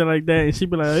reunion, some shit like that, and she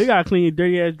be like, you gotta clean your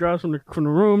dirty ass drawers from the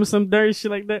room or some dirty shit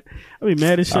like that. I be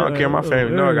mad as shit. I don't care. My like,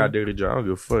 family know I yeah. got dirty job. I don't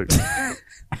give a fuck.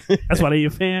 That's why they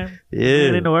your fan. Yeah.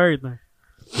 They know everything.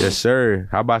 Yes, sir.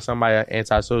 How about somebody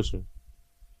antisocial?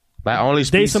 Like only Date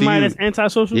speaks to somebody you. that's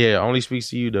antisocial. Yeah, only speaks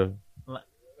to you though.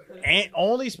 And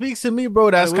only speaks to me,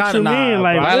 bro. That's Like, what kind of you mean? nah.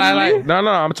 Like, bro. Like,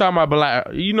 no, I'm talking about, but like,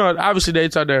 you know, obviously they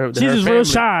talk to her. She's her just family. real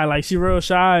shy. Like she real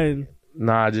shy and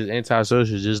Nah, just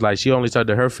antisocial. Just like she only talk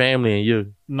to her family and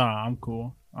you. Nah, I'm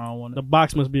cool. I don't want the to.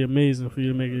 box must be amazing for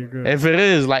you to make it a girl. If it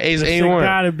is like Ace It A1,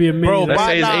 gotta be amazing. Bro, Let's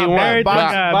say it's A1. Everything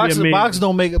gotta be amazing.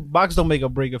 box don't make a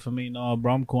breaker for me. No,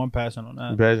 bro, I'm cool. I'm passing on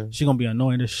that. imagine. She gonna be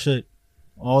annoying as shit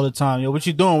all the time. Yo, what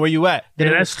you doing? Where you at?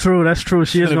 Yeah, that's true. That's true.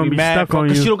 She is gonna be mad stuck on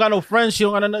because you. she don't got no friends. She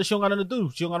don't got nothing to do.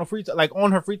 She don't got no free time. Like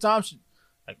on her free time,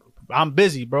 like I'm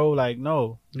busy, bro. Like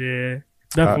no, Yeah,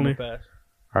 definitely. pass.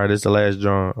 All right, this is the last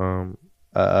drawing.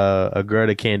 A girl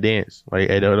that can't dance. Like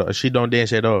she don't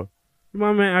dance at all.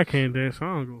 My man, I can't dance. I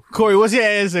don't go. Corey, what's your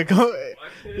answer?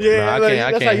 Yeah, Nah, I like,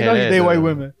 can't that's how you know hear you date that, white though.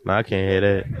 women. Nah, I can't hear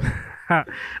that.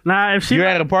 Nah, if she You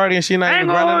at a party and she not I ain't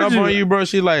even gonna running up hold on you. you, bro.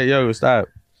 She like, yo, stop.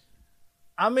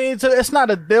 I mean, it's not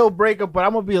a deal breaker, but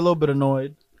I'm gonna be a little bit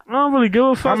annoyed. I don't really give a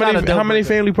How fuck. not a many deal how many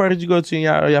breaker. family parties you go to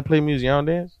and y'all play music? Y'all don't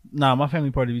dance? Nah, my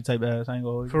family party be type ass. I ain't gonna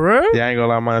hold you. For real? Yeah, I ain't gonna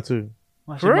lie, mine too.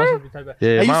 My For real? shit be type ass. Yeah,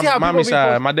 Hey, you see how mommy people be side,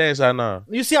 post- my dad's side, no.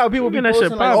 You see how people be You getting that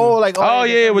shit posting like, poppin'. Oh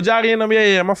yeah, with Jotty and them,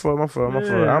 yeah, my fault.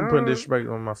 Yeah, I'm putting disrespect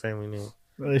on my family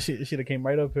name. She should have came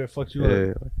right up here, fucked you up.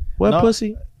 Yeah. What No.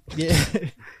 pussy? Yeah.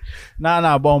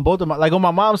 nah, but on both of my, like on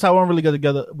my mom's side, we don't really get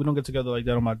together. We don't get together like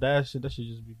that. On my dad's shit, that should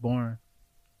just be boring.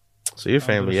 So your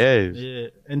family ass. Yeah,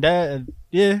 and dad,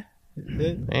 yeah.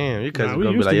 Yeah. Damn, your cousin Nah, we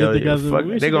gonna be used like, to yo, get together. fuck.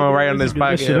 We used They to gonna get- write we on this used to get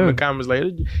that podcast shit in the up. comments like,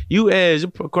 you ass,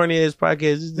 your corny ass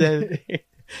podcast. This, that.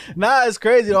 Nah, it's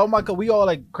crazy. Oh my god, we all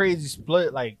like crazy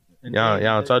split. Like in y'all age.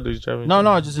 don't talk to each other.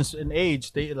 No, just in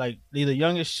age. They like either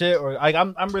young as shit or like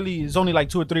I'm really. It's only like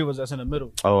 2 or 3 of us that's in the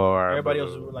middle. Oh, all right. Everybody bro.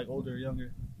 else is like older, or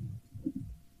younger.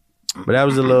 But that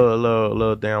was a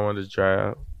little thing I wanted to try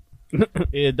out.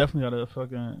 Yeah, definitely gotta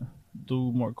fucking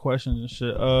do more questions and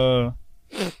shit.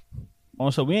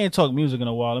 Also, we ain't talked music in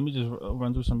a while. Let me just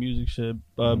run through some music shit.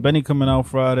 Benny coming out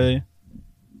Friday.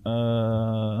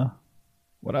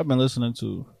 What I've been listening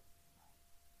to.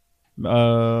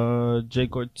 Jay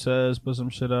Cortez put some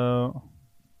shit out.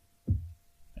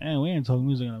 Man, we ain't talking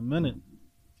music in a minute.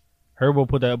 Herbo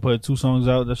put 2 songs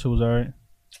out. That shit was alright.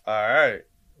 Alright.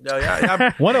 Yo,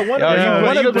 y'all One of you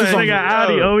the put songs. Nigga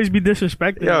Audi always be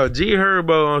disrespected. Yo, G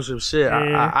Herbo on some shit.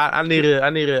 Yeah. I need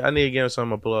to give him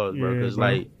some applause, bro. Yeah, Because bro.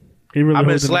 like He really I've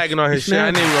been holding slacking on his He shit.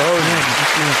 I snapped. need to hold him.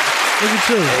 Look at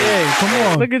you. Hey, come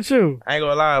on. Look at you. I ain't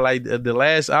gonna lie, like the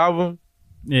last album,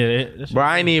 Yeah, that shit- bro.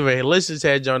 I ain't even listened to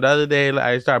that joint the other day. Like,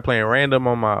 I started playing random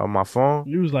on my phone.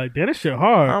 You was like, damn, this shit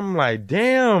hard. I'm like,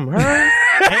 damn, her.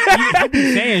 he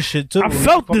be saying shit too. I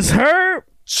felt this Herb.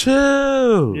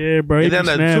 Chill. Yeah, bro. He And then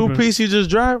be the snapping. 2-piece he just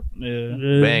dropped, Yeah.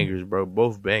 Yeah. bangers, bro.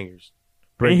 Both bangers.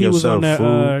 Break And he was on yourself, that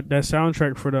fool. that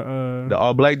soundtrack for the The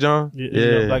all black joint.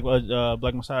 Yeah. Yeah.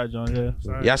 Black Messiah John. Yeah.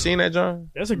 Y'all seen that joint?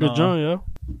 That's a good No. joint, yo.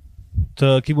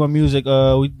 To keep on music,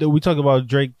 we talked about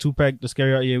Drake, Tupac, the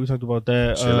Scary Art. Yeah, we talked about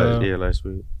that. Last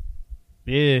week.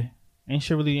 Yeah,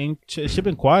 shit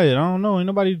been quiet. I don't know. Ain't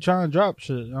nobody trying to drop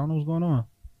shit. I don't know what's going on.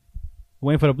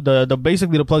 Waiting for the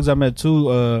basically the plugs I met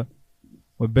too.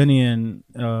 With Benny and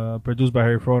produced by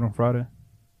Harry Fraud on Friday.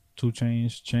 2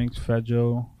 Chainz, Chinks, Fat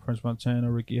Joe, French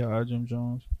Montana, Ricky High, Jim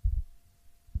Jones.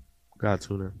 Got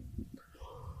to then.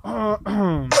 All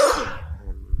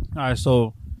right,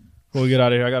 so before we get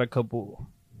out of here, I got a couple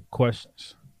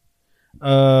questions.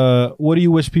 What do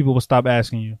you wish people would stop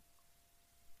asking you?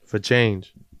 For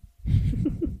change.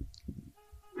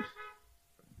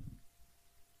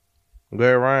 Go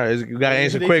ahead, Ryan. You gotta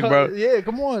answer quick, bro. Yeah,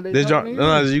 come on. This joint, you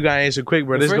gotta answer quick,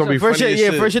 bro. This is gonna be first funny shit.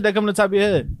 as shit. First shit that come to the top of your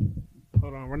head.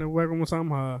 Hold on, run it back one more time.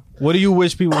 What do you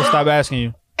wish people would stop asking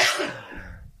you?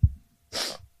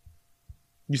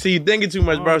 You see, you thinking too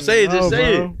much, bro. Say it. Just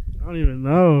say it. I don't even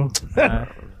know.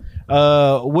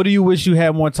 What do you wish you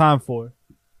had more time for?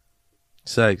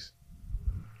 Sex.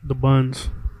 The buns.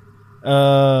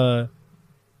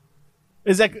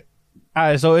 Is that all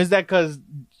right? So is that because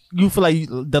you feel like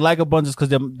the lack of buns is because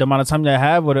the amount of time you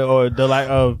have, or the lack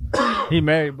of he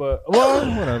married? But well,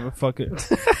 whatever. Fuck it.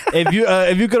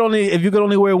 If you could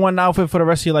only wear one outfit for the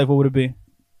rest of your life, what would it be?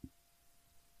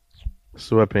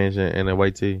 Sweatpants and a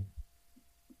white tee.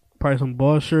 Probably some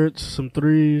ball shirts, some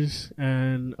threes,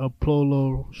 and a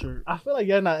polo shirt. I feel like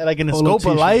you're not like in the Polo scope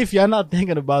t-shirt. of life. You're not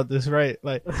thinking about this, right?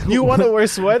 Like you want to wear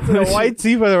sweats and a white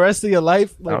tee for the rest of your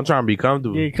life. Like, I'm trying to be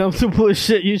comfortable. Yeah, comfortable as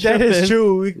shit. You that tripping. is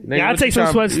true. Nigga, Yeah, I what take you some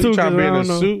trying- sweats you too, trying to be 'cause in I a don't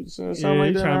know. suit or something Yeah, like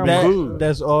you that? trying to I'm be- That, cool.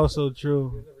 that's also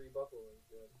true.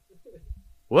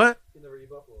 What?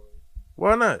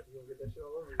 Why not?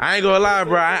 I ain't gonna lie,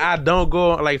 bro. I don't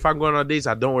go like if I'm going on dates,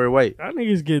 I don't wear white. That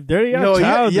niggas get dirty. No,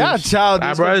 Y'all yeah, childish.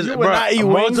 childish. Bro, You would not eat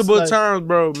wings, multiple like- times,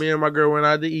 bro. Me and my girl went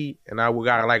out to eat, and I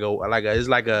got like a it's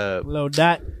like a Little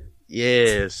dot, yeah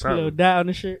little something. dot on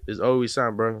the shirt. It's always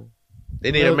something, bro. They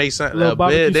need to Little- make something. little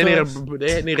barbecue They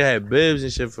sauce. need to have bibs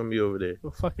and shit for me over there. A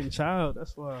fucking child.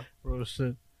 That's why. Bro,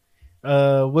 shit.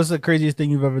 What's the craziest thing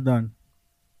you've ever done?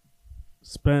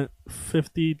 Spent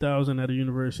 $50,000 at a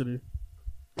university.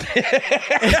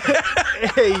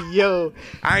 Hey, yo.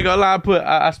 I ain't gonna lie.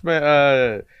 I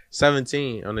spent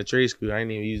 17 on the trade school. I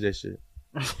ain't even use that shit.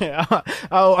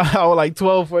 I was like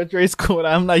 12 for a trade school, and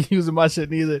I'm not using my shit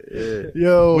neither. Yeah.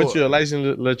 Yo, What you a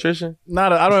licensed electrician? I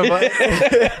don't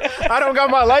I don't got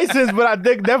my license, but I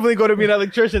did definitely go to be an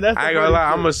electrician. That's the I ain't gonna lie.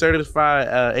 crazy I'm a certified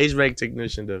HVAC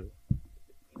technician though. shit.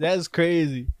 That's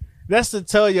crazy. That's to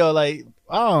tell y'all, like,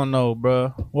 I don't know,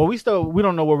 bro. Well, we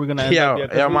don't know where we're gonna end up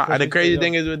yet, 'cause The crazy still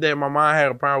thing is with that, my mom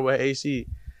had a problem with her AC.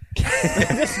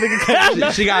 this nigga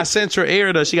can't- She got central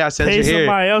air though. She got Pay central air.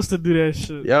 somebody else to do that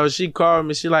shit. Yo, she called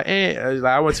me. She like,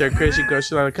 I went to her crib.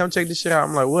 She like, come check this shit out.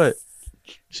 I'm like, what?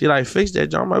 She like, fix that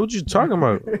joint. I'm like, what you talking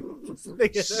about?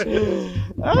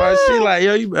 Bro, she like,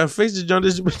 yo, you better fix the joint.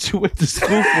 This is what you went to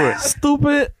school for.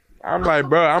 Stupid. I'm like,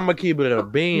 bro, I'm gonna keep it a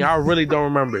bean. I really don't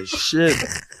remember shit.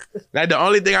 Like the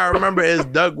only thing I remember is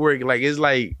ductwork. Like it's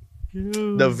like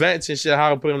the vents and shit.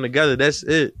 How to put them together. That's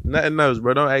it. Nothing else,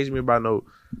 bro. Don't ask me about no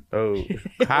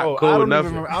hot, Bro, cold,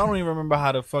 nothing. I don't even remember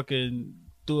how to fucking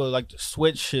do like the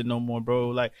switch shit no more, bro.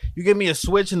 Like you give me a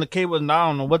switch and the cable, and I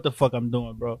don't know what the fuck I'm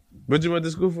doing, bro. What you went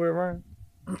to school for, Ryan?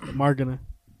 Marketing.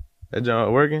 That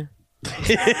joint working?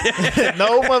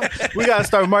 No, we gotta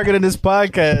start marketing this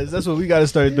podcast. That's what we gotta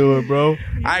start doing, bro.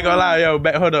 I ain't gonna lie, yo.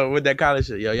 Hold on with that college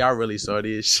shit, yo. Y'all really saw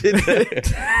this shit.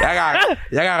 y'all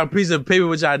got a piece of paper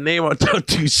with y'all name on. Don't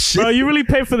do shit. Bro, you really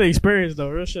pay for the experience though.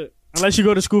 Real shit. Unless you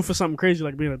go to school for something crazy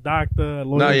like being a doctor, a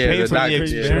lawyer. No, yeah, pay the for the doctor,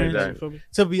 experience. yeah, You feel me?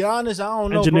 To be honest, I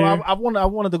don't know, Engineer. bro. I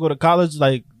wanted to go to college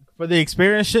like for the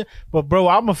experience shit. But bro,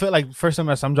 I'm gonna feel like first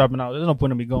semester I'm dropping out. There's no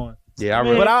point in me going. Yeah, I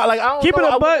Man, remember. But I don't Keep know.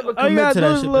 it I a butt. would All you commit gotta to do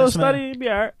that is a shit, little best man. study. You be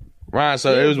alright. Ryan,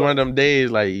 so it was one of them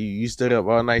days like you stood up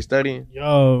all night studying.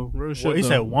 Yo, real shit. What, he though.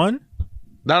 said one?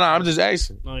 No, I'm just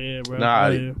asking. Oh yeah, bro. Nah, Oh,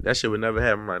 yeah. that shit would never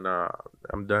happen. I'm like, nah,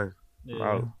 I'm done, I'm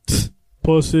out.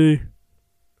 Pussy.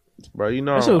 Bro. You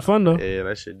know, That shit was fun though. yeah,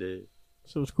 that shit did.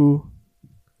 Shit was cool.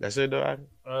 That's it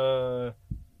though.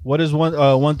 What is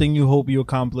one thing you hope you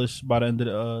accomplish by the end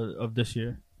of this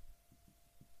year?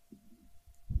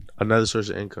 Another source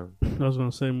of income. I was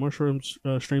gonna say more streams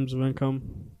of income,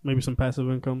 maybe some passive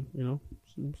income. You know,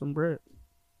 some bread,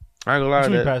 I ain't gonna lie What to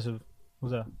you mean that. passive?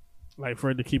 What's that? like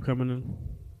for it to keep coming in.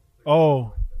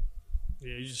 Oh,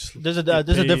 Yeah, you just there's a get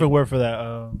paid. different word for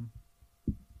that.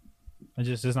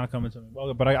 It's not coming to me.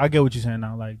 Okay, but I get what you're saying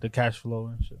now, like the cash flow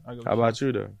and shit. I get what How you're about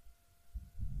you though? saying.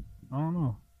 I don't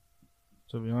know.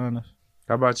 To be honest.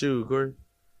 How about you, Corey?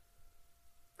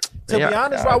 To be Yeah,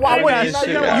 honest, I- why I wouldn't got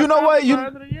you? shit, You know what?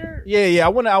 End of the year. Yeah. I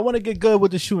want to get good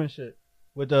with the shoe and shit.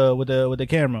 With the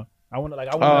camera. I want to like.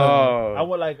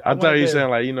 I thought you were saying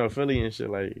like Philly and shit.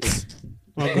 Like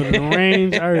I'll go to the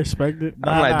range. I respect it.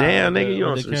 I'm like, damn, nigga, you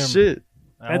on the some camera. shit.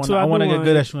 That's what I I want to do get want.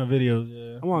 good at shooting videos.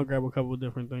 Yeah. I want to grab a couple of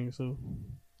different things, so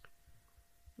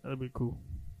that'd be cool.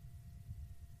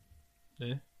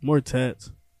 Yeah. More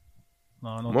tats.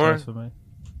 No More? test for me.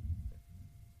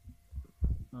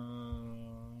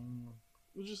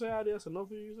 Would you say that's enough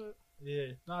for you? You said? Yeah.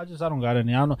 No, I don't got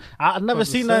any. I don't know. I never About to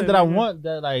seen say, nothing that I nigga. want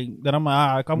that like that I'm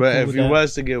like, I'm But cool if with you that.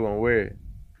 was to get one, where?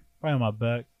 Probably on my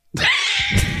back.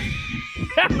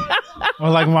 Or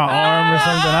like my arm or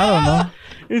something. I don't know.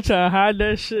 You trying to hide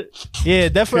that shit? Yeah,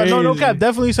 definitely. No Crazy. cap.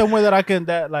 Definitely somewhere that I can.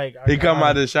 That like. He come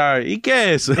out the shower. He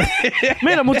cares.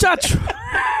 Mira, muchacho.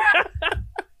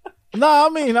 No, I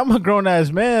mean I'm a grown ass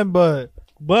man, but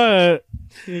But,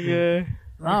 yeah.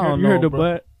 I don't you know, heard the bro.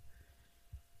 butt.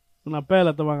 Una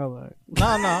pela te van a dar.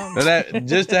 no. But that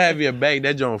just to have your back,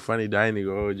 that joint funny. Though. I ain't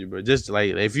gonna hold you, bro. Just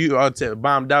like if you all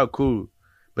bombed out, cool.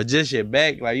 But just your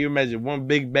back, like you imagine one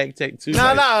big back tattoo.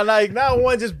 No, like not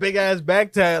one just big ass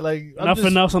back tat. Like I'm Nothing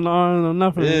just, else on the arm, no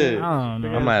nothing. Yeah. I don't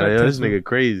know. I'm like, yo, this nigga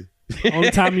crazy.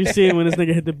 Only time you see it when this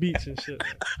nigga hit the beach and shit.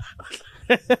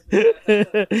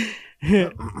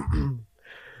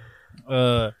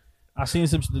 I seen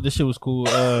some. This shit was cool.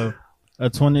 A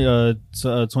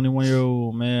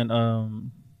 21-year-old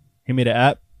man. He made an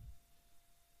app.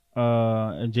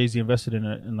 And Jay-Z invested in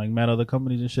it, and like mad other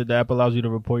companies and shit. The app allows you to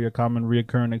report your common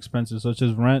reoccurring expenses such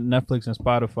as rent, Netflix, and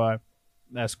Spotify.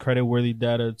 That's credit-worthy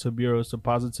data to bureaus to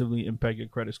positively impact your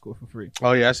credit score for free.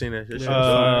 Oh yeah, I seen that. Shit.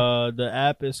 The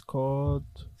app is called.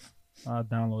 I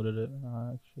downloaded it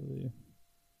actually.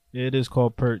 It is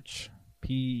called Perch.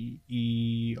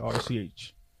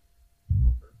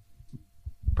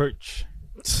 Perch. Perch.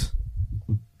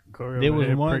 There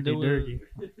was one. There was,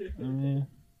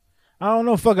 I don't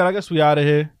know. Fuck it. I guess we out of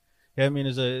here. Yeah, I mean,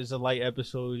 it's a light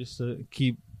episode just to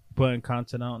keep putting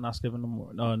content out, not skipping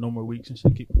no more weeks and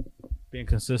shit. Keep being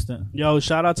consistent. Yo,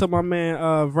 shout out to my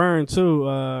man Vern too.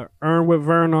 Earn with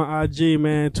Vern on IG,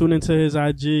 man. Tune into his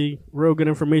IG. Real good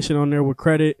information on there with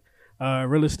credit,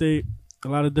 real estate, a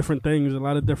lot of different things, a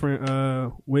lot of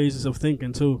different ways of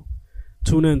thinking too.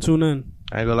 Tune in.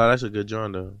 I ain't gonna lie, that's a good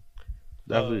joint though.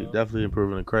 Definitely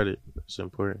improving the credit. It's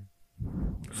important.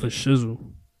 For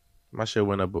shizzle. My shit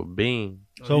went up a bean.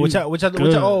 So what y'all gonna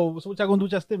do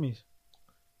with your stimmies?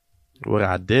 What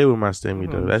I did with my stimmy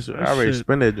though, that I already shit.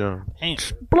 spent that joint.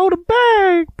 Blow the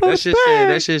bag.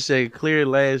 That shit said clear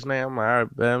last night. I'm like, all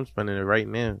right, bet I'm spending it right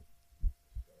now.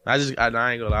 I ain't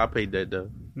gonna lie, I paid that though.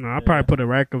 No, I probably put a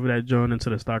rack of that joint into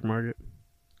the stock market.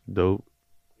 Dope.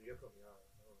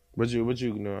 What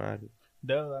you know?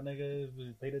 Duh, nigga,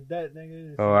 pay the debt,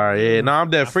 nigga. Oh, all right, yeah. No,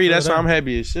 I'm debt free. feel That's why that. I'm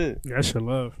happy as shit. That's your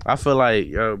love. I feel like,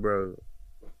 yo, bro.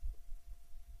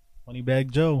 Money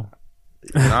bag Joe.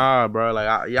 Nah, bro.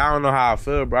 Like, y'all don't know how I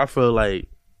feel, bro. I feel like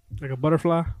Like a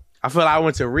butterfly. I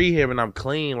went to rehab and I'm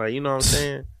clean. Like, you know what I'm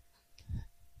saying?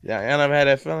 Yeah, I never had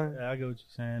that feeling. Yeah, I get what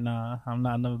you're saying. Nah, I'm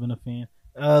not. I've never been a fiend.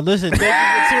 Listen,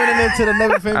 thank you for tuning in to the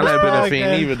Never Famous I never been a Podcast.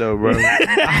 fiend either, though, bro.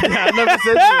 I never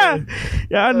said that.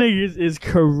 Y'all niggas is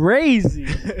crazy.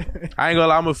 I ain't gonna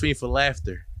lie, I'm a fiend for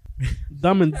laughter.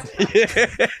 Dumb and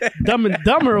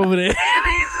dumber over there.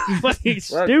 Fucking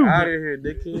Fuck out of stupid. here,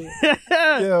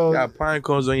 dickhead. Yo, Got pine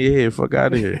cones on your head. Fuck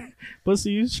out of here.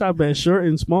 Pussy, you shop at short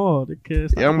and small. The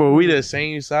kids. Yeah, but we the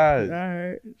same size.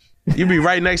 Alright. You be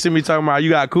right next to me talking about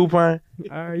you got a coupon?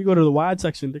 Alright, you go to the wide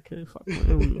section, dickhead. Fuck with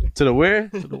him. To the where?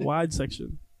 To the wide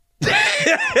section.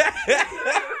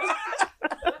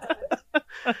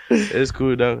 It's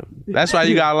cool though. That's why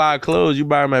you got a lot of clothes. You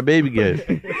buy my baby gift.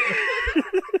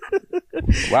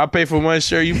 Well, I pay for one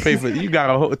shirt. You pay for. You got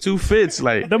a whole, 2 fits.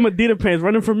 Like Them Adidas pants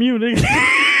running from you, nigga.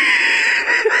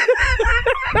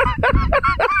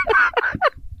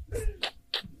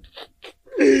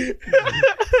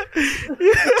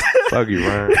 fuck you,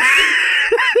 Ryan.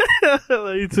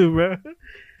 Love you too, bro.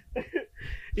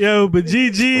 Yo, but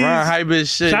GG. Ryan hype as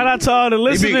shit. Shout out to all the He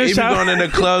listeners. be Shout going in the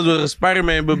clubs with a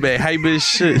Spider-Man book bag. Hype as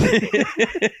shit.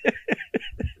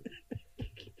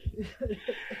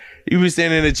 You be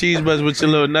standing in the cheese bus with your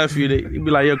little nephew. You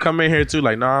be like, yo, come in here too.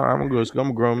 Like, nah, I'm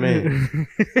a grown man.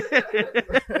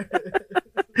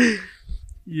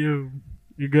 Yo,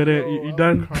 you good at you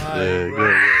done? Yeah,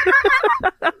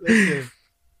 good.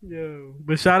 Yo,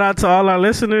 but shout out to all our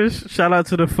listeners. Shout out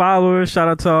to the followers. Shout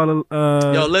out to all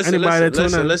the Yo, listen, anybody that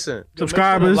tune in. listen.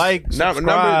 Subscribers. Like,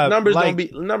 subscribe, Numbers like.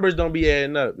 don't be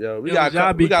adding up, yo. We Yo, y'all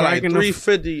got be like cracking the-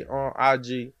 350 on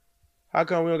IG. How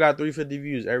come we don't got 350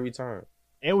 views every time?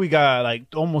 And we got like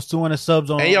almost 200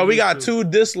 subs on. And yo, we got YouTube. 2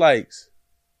 dislikes.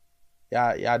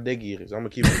 Y'all dick eaters. I'm gonna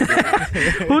keep it.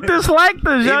 Who disliked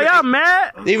us, yo? Y'all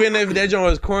mad? Even if that joint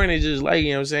was corny, just like,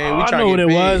 you know what I'm saying? Oh, We I tryna know get what it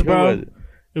paid. was, Who bro. was it?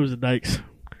 It was the Dykes.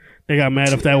 They got mad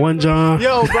if that one John.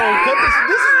 Yo, bro, cut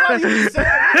this is what you be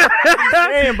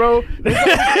saying, bro.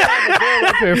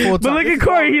 But look at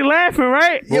Corey, he laughing,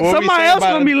 right? But what we Somebody said else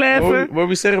about gonna be them- laughing. What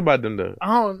we said about them though?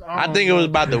 I think it was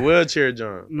about the wheelchair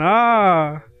joint.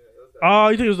 Nah. Oh,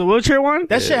 you think it was the wheelchair one?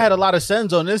 That shit had a lot of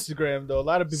sends on Instagram though. A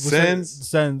lot of people Sends?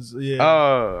 sends, yeah.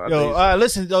 Oh, I Yo, think so.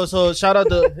 listen though. So shout out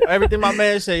to everything my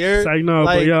man said. You're Like, no,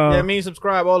 like, but yo. yeah, me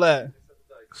subscribe, all that.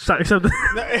 Except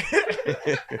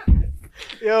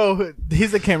Yo,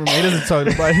 he's the cameraman. He doesn't talk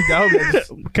about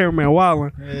it. cameraman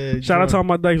wildin'. Yeah, Shout out to all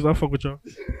my Dykes. I fuck with y'all.